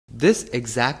This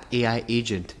exact AI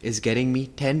agent is getting me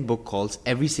 10 book calls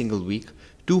every single week,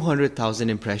 200,000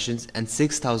 impressions and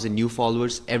 6,000 new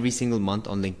followers every single month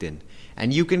on LinkedIn.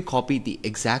 And you can copy the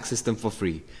exact system for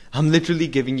free. I'm literally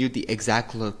giving you the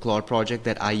exact Claude project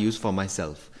that I use for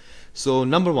myself. So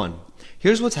number one,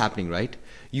 here's what's happening, right?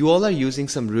 You all are using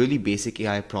some really basic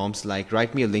AI prompts like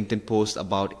write me a LinkedIn post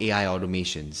about AI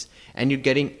automations, and you're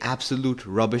getting absolute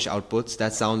rubbish outputs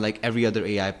that sound like every other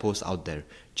AI post out there.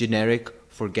 Generic,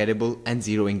 forgettable, and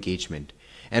zero engagement.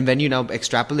 And when you now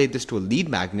extrapolate this to a lead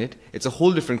magnet, it's a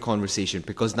whole different conversation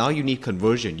because now you need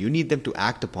conversion. You need them to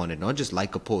act upon it, not just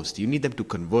like a post. You need them to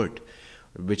convert,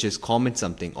 which is comment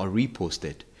something or repost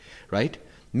it, right?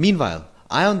 Meanwhile,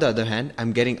 I, on the other hand,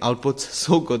 I'm getting outputs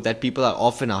so good that people are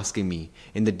often asking me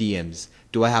in the DMs,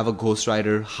 do I have a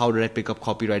ghostwriter? How did I pick up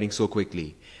copywriting so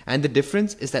quickly? And the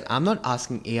difference is that I'm not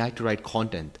asking AI to write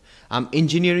content. I'm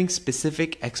engineering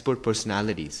specific expert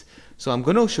personalities. So I'm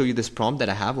going to show you this prompt that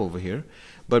I have over here.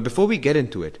 But before we get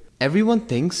into it, everyone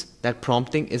thinks that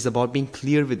prompting is about being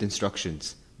clear with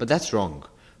instructions, but that's wrong.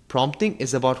 Prompting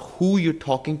is about who you're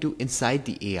talking to inside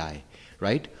the AI,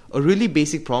 right? A really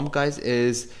basic prompt, guys,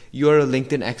 is you're a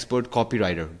LinkedIn expert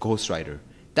copywriter, ghostwriter.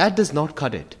 That does not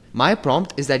cut it. My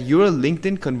prompt is that you're a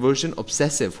LinkedIn conversion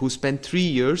obsessive who spent 3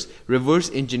 years reverse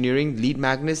engineering lead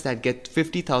magnets that get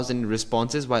 50,000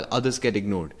 responses while others get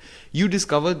ignored. You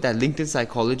discovered that LinkedIn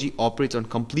psychology operates on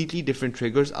completely different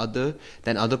triggers other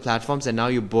than other platforms, and now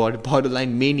you're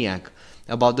borderline maniac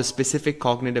about the specific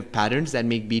cognitive patterns that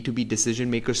make B2B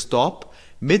decision makers stop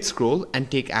mid-scroll and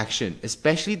take action,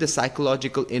 especially the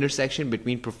psychological intersection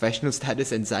between professional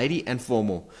status anxiety and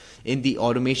FOMO in the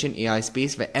automation AI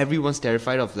space where everyone's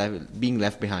terrified of being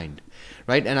left behind,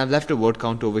 right? And I've left a word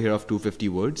count over here of 250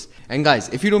 words. And guys,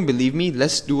 if you don't believe me,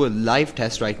 let's do a live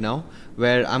test right now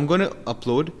where I'm going to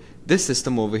upload this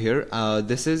system over here.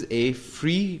 This is a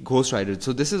free ghostwriter.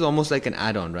 So this is almost like an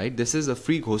add-on, right? This is a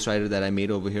free ghostwriter that I made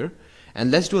over here.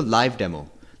 And let's do a live demo.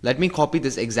 Let me copy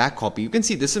this exact copy. You can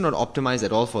see this is not optimized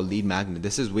at all for lead magnet.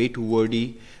 This is way too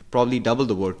wordy, probably double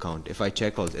the word count if I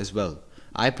check out as well.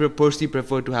 I personally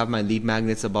prefer to have my lead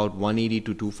magnets about 180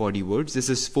 to 240 words. This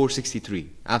is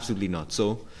 463. Absolutely not.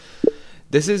 So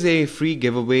this is a free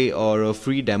giveaway or a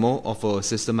free demo of a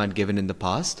system I'd given in the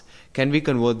past. Can we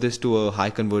convert this to a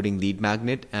high converting lead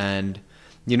magnet? And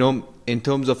you know, in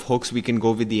terms of hooks, we can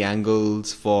go with the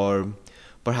angles for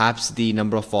perhaps the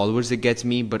number of followers it gets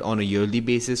me, but on a yearly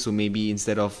basis. So maybe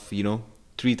instead of,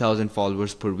 3,000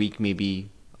 followers per week, maybe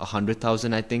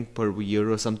 100,000, I think, per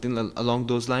year or something along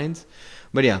those lines.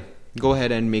 But yeah, go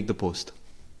ahead and make the post.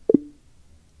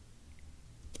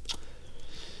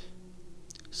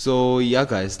 So yeah,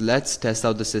 guys, let's test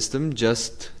out the system.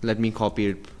 Just let me copy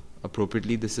it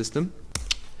appropriately, the system.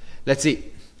 Let's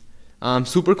see. I'm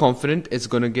super confident it's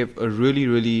going to give a really,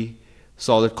 really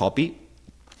solid copy.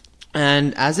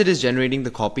 And as it is generating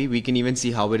the copy, we can even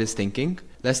see how it is thinking.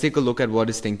 Let's take a look at what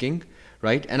it's thinking,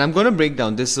 right? And I'm going to break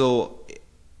down this. So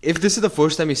if this is the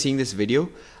first time you're seeing this video,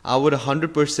 I would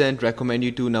 100% recommend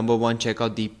you to, number one, check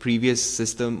out the previous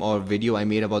system or video I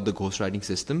made about the ghostwriting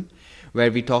system,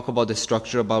 where we talk about the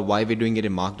structure, about why we're doing it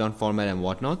in markdown format and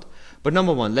whatnot. But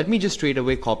number one, let me just straight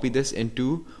away copy this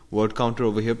into word counter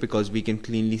over here because we can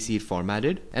cleanly see it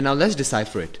formatted. And now let's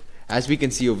decipher it. As we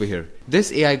can see over here,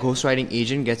 this AI ghostwriting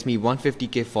agent gets me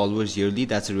 150k followers yearly.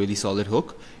 That's a really solid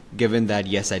hook, given that,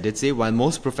 yes, I did say, while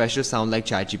most professionals sound like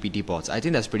ChatGPT bots. I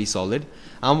think that's pretty solid.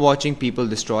 I'm watching people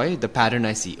destroy the pattern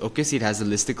I see. Okay, see, it has a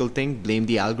listicle thing, blame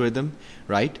the algorithm,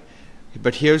 right?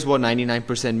 But here's what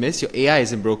 99% miss. Your AI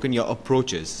isn't broken, your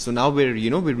approach is. So now we're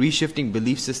reshifting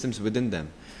belief systems within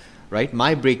them. Right?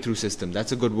 My breakthrough system,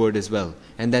 that's a good word as well.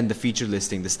 And then the feature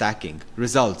listing, the stacking,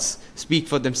 results, speak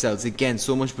for themselves. Again,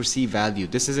 so much perceived value.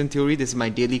 This is in theory, this is my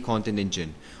daily content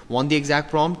engine. Want the exact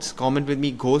prompts? Comment with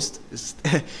me, ghost.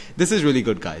 This is really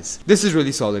good, guys. This is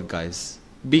really solid, guys.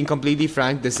 Being completely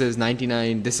frank, this is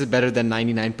better than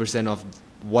 99% of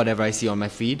whatever I see on my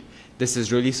feed. This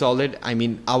is really solid. I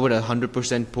mean, I would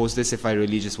 100% post this if I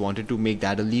really just wanted to make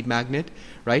that a lead magnet,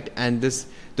 right? And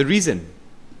the reason,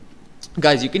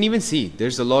 guys, you can even see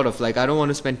there's a lot of, I don't want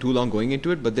to spend too long going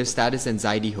into it, but there's status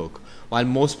anxiety hook, while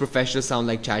most professionals sound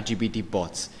like ChatGPT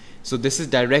bots. So this is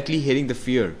directly hitting the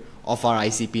fear of our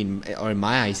ICP, or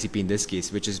my ICP in this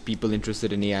case, which is people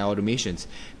interested in AI automations.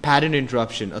 Pattern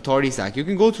interruption, authority stack. You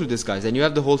can go through this, guys, and you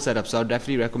have the whole setup. So I'd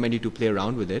definitely recommend you to play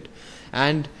around with it.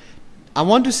 And I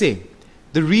want to say,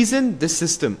 the reason this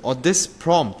system or this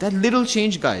prompt, that little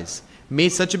change, guys, made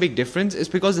such a big difference is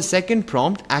because the second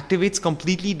prompt activates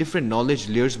completely different knowledge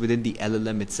layers within the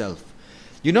LLM itself.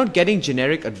 You're not getting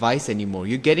generic advice anymore.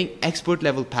 You're getting expert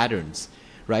level patterns,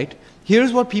 right?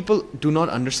 Here's what people do not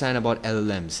understand about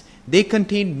LLMs. They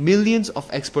contain millions of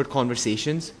expert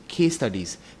conversations, case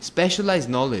studies, specialized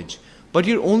knowledge, but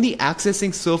you're only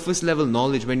accessing surface level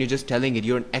knowledge when you're just telling it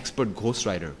you're an expert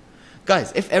ghostwriter.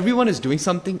 Guys, if everyone is doing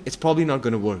something, it's probably not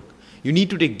going to work. You need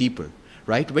to dig deeper,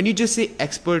 right? When you just say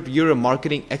expert, you're a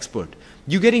marketing expert,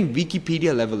 you're getting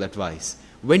Wikipedia level advice.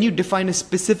 When you define a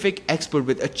specific expert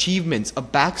with achievements, a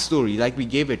backstory like we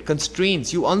gave it,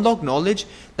 constraints, you unlock knowledge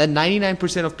that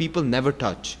 99% of people never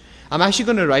touch. I'm actually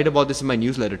going to write about this in my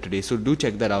newsletter today, so do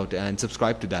check that out and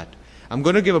subscribe to that. I'm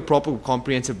going to give a proper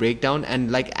comprehensive breakdown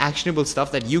and like actionable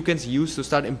stuff that you can use to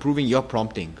start improving your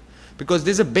prompting. Because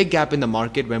there's a big gap in the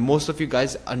market where most of you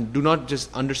guys do not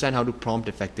just understand how to prompt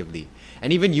effectively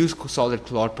and even use solid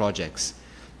Claude projects.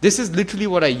 This is literally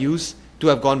what I use to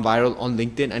have gone viral on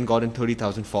LinkedIn and gotten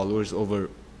 30,000 followers over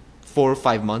 4 or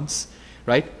 5 months,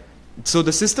 right? So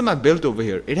the system I built over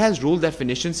here, it has rule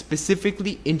definitions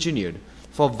specifically engineered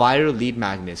for viral lead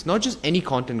magnets, not just any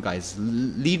content, guys.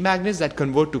 Lead magnets that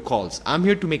convert to calls. I'm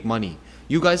here to make money.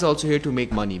 You guys are also here to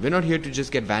make money. We're not here to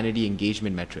just get vanity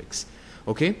engagement metrics,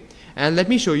 okay? And let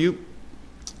me show you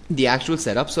the actual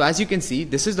setup. So as you can see,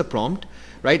 this is the prompt,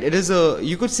 right? It is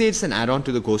you could say it's an add-on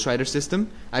to the Ghostwriter system.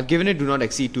 I've given it do not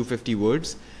exceed 250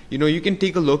 words. You know, you can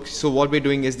take a look. So what we're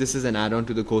doing is this is an add-on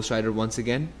to the Ghostwriter once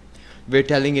again. We're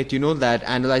telling it, you know, that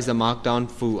analyze the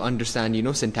markdown to understand, you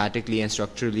know, syntactically and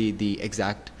structurally the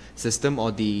exact system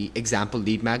or the example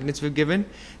lead magnets we've given.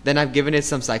 Then I've given it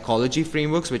some psychology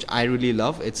frameworks, which I really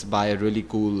love. It's by a really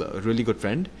cool, really good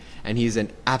friend, and he's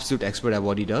an absolute expert at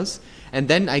what he does. And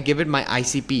then I give it my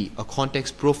ICP, a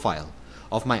context profile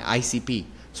of my ICP,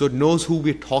 so it knows who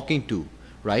we're talking to,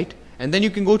 right? And then you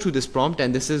can go through this prompt,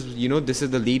 and this is, you know, this is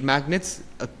the lead magnets.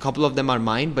 A couple of them are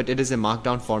mine, but it is a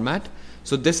markdown format.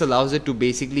 So this allows it to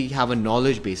basically have a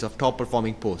knowledge base of top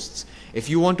performing posts. If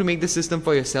you want to make the system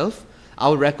for yourself, I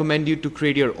would recommend you to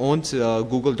create your own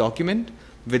Google document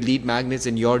with lead magnets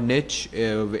in your niche,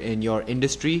 in your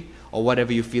industry, or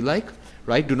whatever you feel like,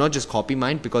 right? Do not just copy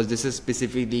mine, because this is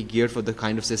specifically geared for the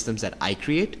kind of systems that I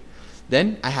create.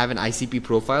 Then I have an ICP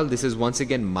profile. This is once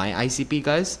again my ICP,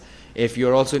 guys. If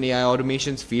you're also in AI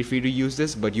automations, feel free to use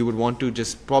this, but you would want to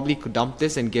just probably dump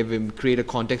this and create a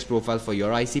context profile for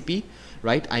your ICP,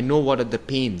 right? I know what are the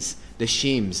pains, the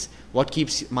shames, what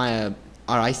keeps our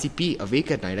ICP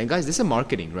awake at night. And guys, this is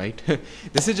marketing, right?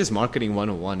 This is just marketing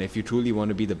 101 if you truly want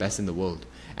to be the best in the world.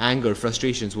 Anger,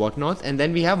 frustrations, whatnot. And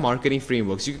then we have marketing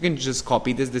frameworks. You can just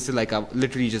copy this. This is like I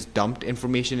literally just dumped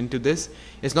information into this.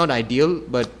 It's not ideal,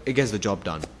 but it gets the job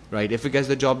done, right? If it gets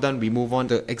the job done, we move on.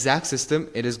 The exact system,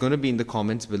 it is going to be in the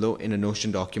comments below in a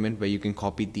Notion document where you can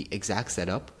copy the exact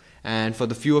setup. And for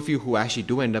the few of you who actually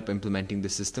do end up implementing the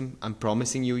system, I'm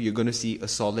promising you, you're going to see a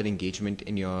solid engagement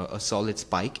in a solid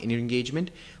spike in your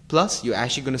engagement. Plus, you're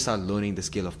actually going to start learning the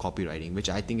skill of copywriting, which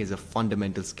I think is a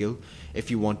fundamental skill. If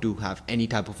you want to have any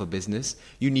type of a business,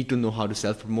 you need to know how to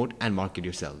self-promote and market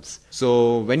yourselves.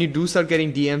 So when you do start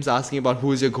getting DMs asking about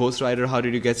who is your ghostwriter, how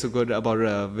did you get so good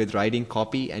about with writing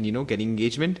copy and, you know, getting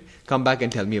engagement, come back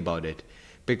and tell me about it.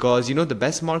 Because, you know, the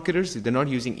best marketers, they're not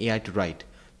using AI to write.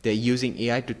 They're using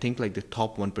AI to think like the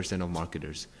top 1% of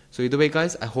marketers. So either way,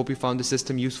 guys, I hope you found the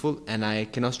system useful, and I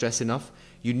cannot stress enough,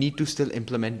 you need to still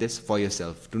implement this for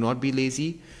yourself. Do not be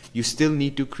lazy. You still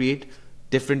need to create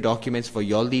different documents for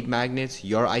your lead magnets,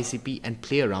 your ICP, and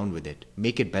play around with it.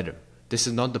 Make it better. This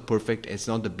is not the perfect, it's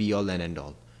not the be all and end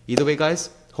all. Either way, guys,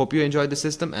 hope you enjoyed the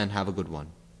system and have a good one.